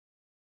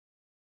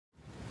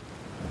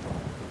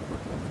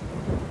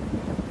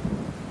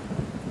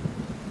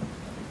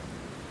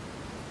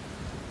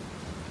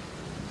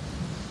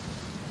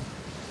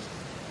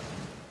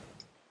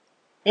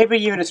Every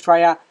year in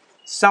Australia,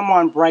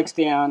 someone breaks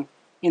down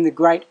in the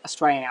Great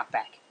Australian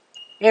Outback.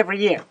 Every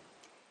year.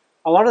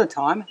 A lot of the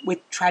time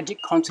with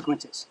tragic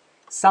consequences.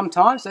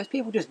 Sometimes those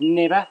people just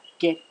never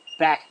get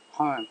back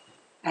home.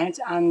 And it's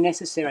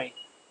unnecessary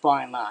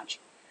by and large.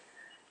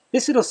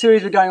 This little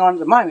series we're going on at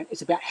the moment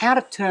is about how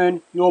to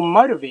turn your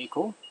motor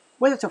vehicle,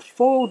 whether it's a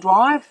four-wheel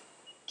drive,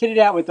 kitted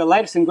out with the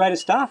latest and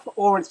greatest stuff,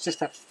 or it's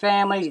just a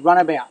family's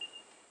runabout.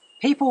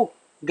 People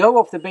go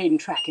off the beaten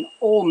track in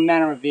all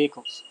manner of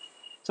vehicles.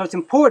 So it's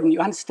important you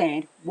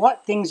understand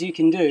what things you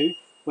can do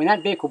when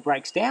that vehicle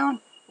breaks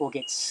down or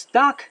gets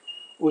stuck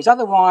or is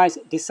otherwise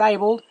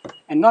disabled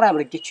and not able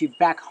to get you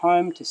back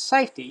home to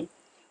safety,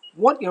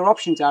 what your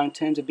options are in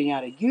terms of being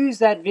able to use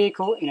that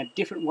vehicle in a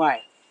different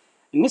way.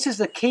 And this is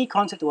the key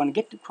concept I want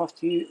to get across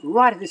to you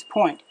right at this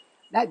point.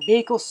 That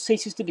vehicle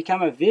ceases to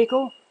become a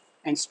vehicle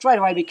and straight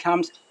away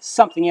becomes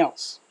something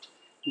else.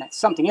 And that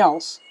something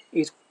else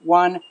is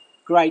one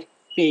great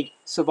big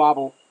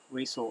survival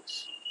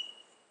resource.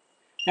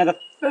 Now the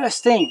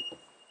first thing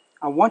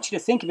I want you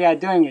to think about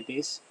doing with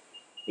this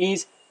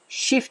is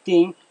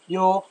shifting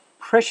your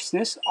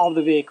preciousness of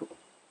the vehicle.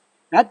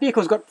 That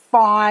vehicle's got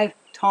 5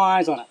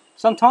 tyres on it,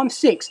 sometimes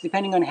 6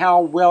 depending on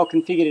how well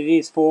configured it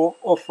is for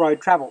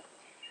off-road travel.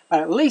 But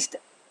at least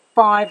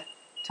 5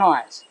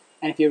 tyres.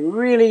 And if you're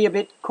really a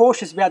bit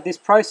cautious about this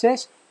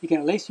process, you can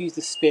at least use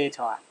the spare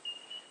tyre.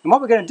 And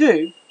what we're going to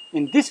do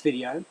in this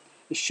video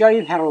is show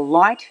you how to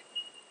light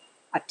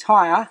a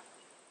tyre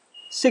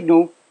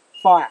signal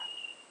fire.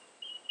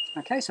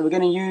 Okay, so we're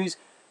going to use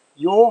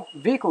your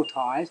vehicle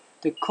tyres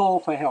to call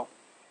for help.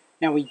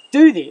 Now we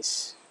do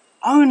this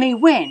only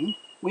when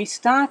we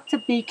start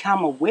to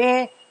become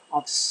aware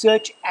of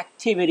search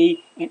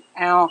activity in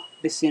our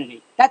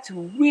vicinity. That's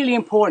really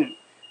important.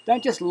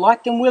 Don't just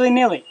light them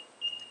willy-nilly.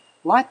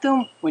 Light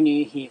them when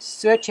you hear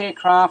search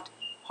aircraft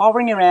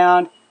hovering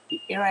around the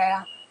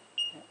area,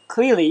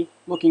 clearly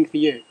looking for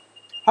you.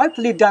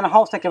 Hopefully you've done a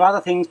whole stack of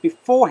other things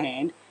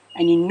beforehand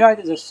and you know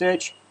there's a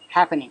search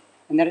happening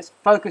and that it's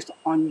focused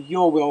on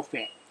your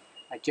welfare.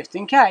 But just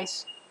in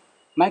case,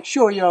 make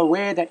sure you're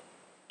aware that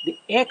the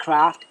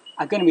aircraft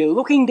are going to be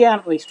looking down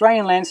at the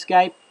Australian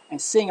landscape and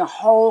seeing a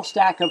whole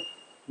stack of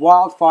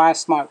wildfire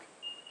smoke.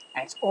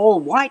 And it's all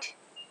white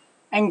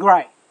and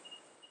grey.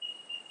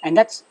 And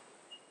that's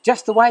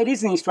just the way it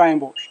is in the Australian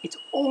bush. It's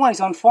always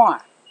on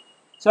fire.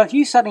 So if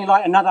you suddenly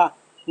light another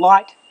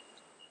light,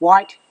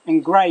 white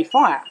and grey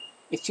fire,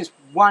 it's just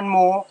one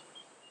more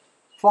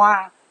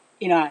fire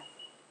in a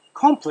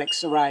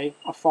complex array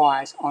of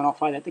fires on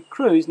off-road that the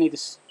crews need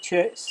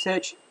to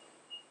search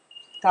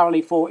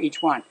thoroughly for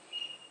each one.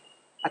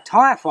 A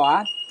tyre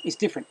fire is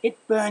different. It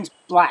burns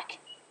black.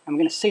 And we're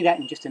going to see that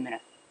in just a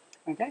minute.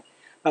 Okay?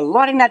 But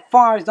lighting that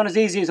fire is not as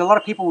easy as a lot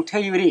of people will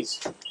tell you it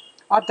is.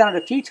 I've done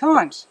it a few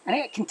times and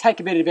it can take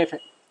a bit of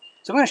effort.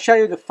 So I'm going to show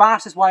you the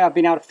fastest way I've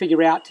been able to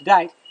figure out to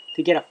date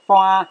to get a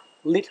fire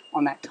lit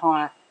on that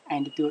tyre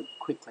and to do it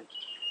quickly.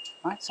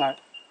 Right? So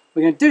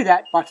we're going to do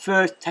that by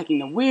first taking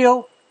the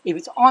wheel, if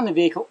it's on the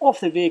vehicle, off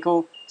the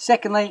vehicle.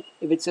 Secondly,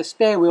 if it's a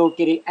spare wheel,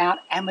 get it out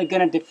and we're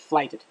going to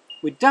deflate it.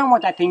 We don't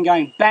want that thing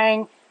going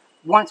bang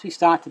once we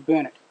start to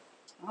burn it.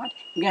 Right?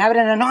 We're going to have it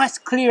in a nice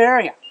clear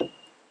area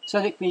so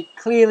that it can be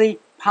clearly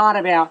part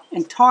of our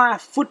entire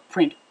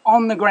footprint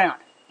on the ground.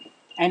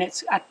 And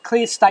it's a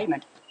clear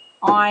statement.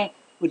 I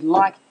would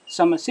like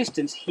some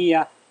assistance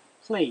here,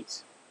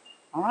 please.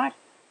 Alright?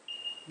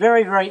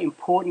 Very, very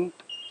important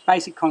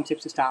basic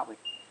concepts to start with.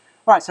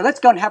 Alright, so let's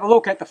go and have a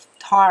look at the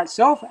tyre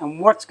itself and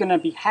what's going to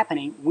be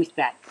happening with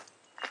that.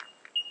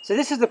 So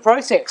this is the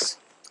process.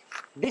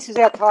 This is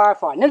our tyre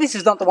fire. Now this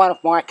is not the one of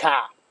my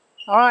car.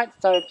 Alright,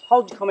 so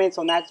hold your comments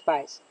on that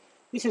space.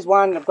 This is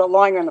one I've got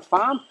lying around the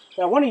farm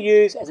that I want to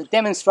use as a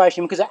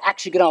demonstration because I'm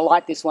actually going to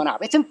light this one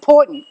up. It's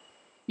important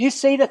you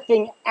see the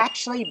thing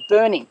actually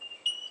burning.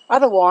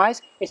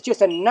 Otherwise, it's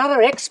just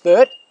another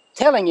expert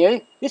telling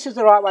you this is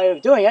the right way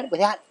of doing it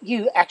without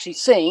you actually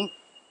seeing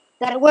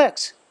that it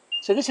works.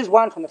 So this is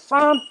one from the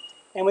farm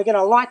and we're going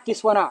to light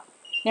this one up.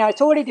 Now it's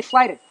already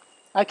deflated.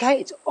 Okay,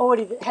 it's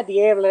already had the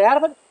air let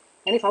out of it.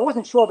 And if I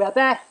wasn't sure about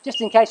that,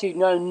 just in case you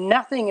know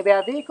nothing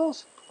about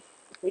vehicles,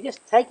 we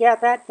just take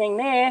out that thing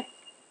there,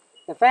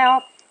 the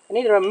valve, and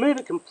either remove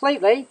it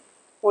completely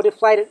or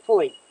deflate it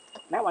fully.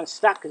 And that one's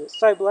stuck because it's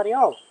so bloody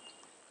old.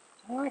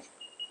 Alright,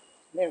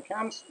 there it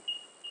comes.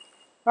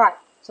 Right,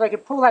 so we can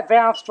pull that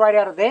valve straight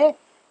out of there,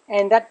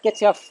 and that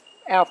gets our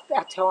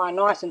tyre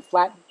nice and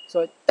flat so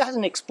it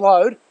doesn't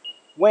explode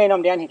when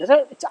I'm down here.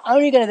 Because it's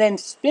only going to then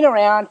spin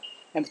around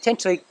and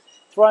potentially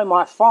throw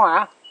my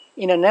fire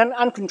in an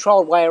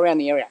uncontrolled way around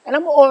the area. And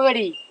I'm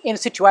already in a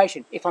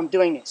situation if I'm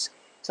doing this.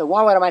 So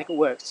why would I make it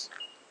worse?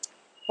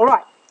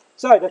 Alright,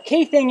 so the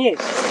key thing is,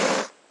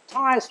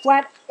 tyre's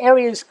flat,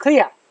 area's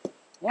clear.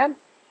 Yeah?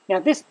 Now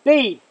this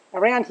B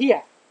around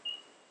here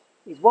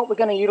is what we're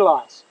going to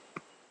utilise.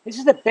 This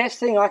is the best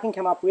thing I can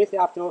come up with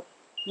after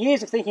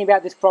years of thinking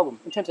about this problem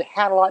in terms of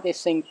how to light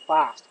this thing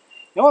fast.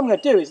 Now what I'm going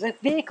to do is the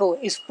vehicle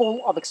is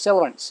full of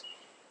accelerants.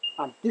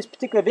 This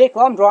particular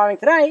vehicle I'm driving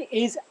today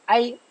is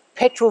a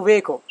petrol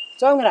vehicle.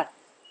 So I'm going to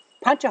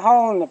punch a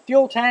hole in the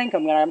fuel tank,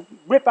 I'm going to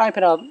rip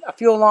open a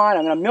fuel line,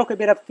 I'm going to milk a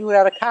bit of fuel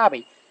out of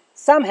carby.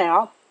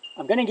 Somehow,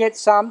 I'm going to get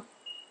some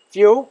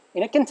fuel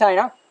in a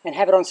container and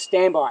have it on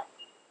standby.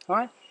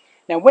 Right?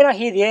 Now, when I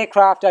hear the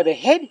aircraft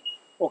overhead,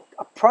 or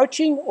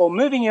approaching, or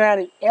moving around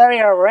the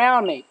area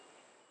around me,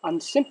 I'm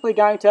simply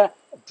going to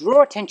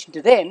draw attention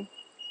to them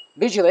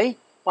visually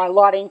by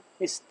lighting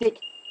this thick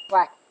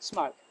black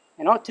smoke.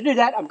 And to do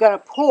that, I'm going to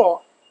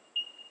pour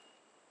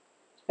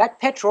that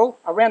petrol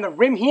around the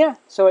rim here,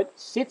 so it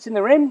sits in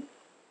the rim.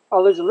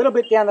 I'll lose a little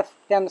bit down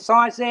the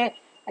sides there,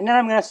 and then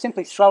I'm going to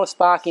simply throw a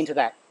spark into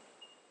that.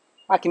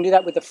 I can do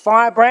that with the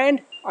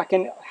firebrand. I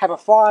can have a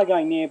fire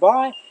going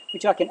nearby,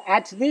 which I can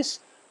add to this,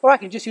 or I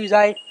can just use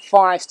a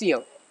fire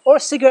steel, or a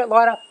cigarette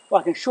lighter, or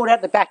I can short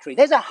out the battery.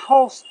 There's a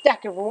whole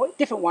stack of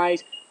different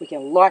ways we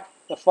can light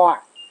the fire.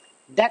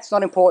 That's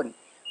not important.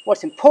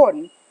 What's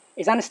important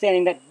is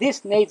understanding that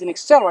this needs an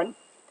accelerant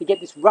to get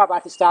this rubber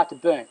to start to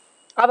burn.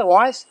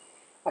 Otherwise,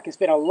 I can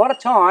spend a lot of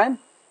time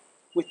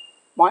with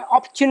my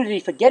opportunity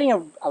for getting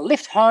a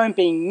lift home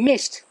being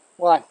missed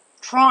while I'm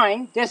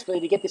trying desperately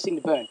to get this thing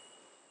to burn.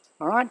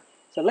 Alright,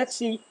 so let's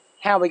see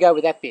how we go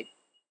with that bit.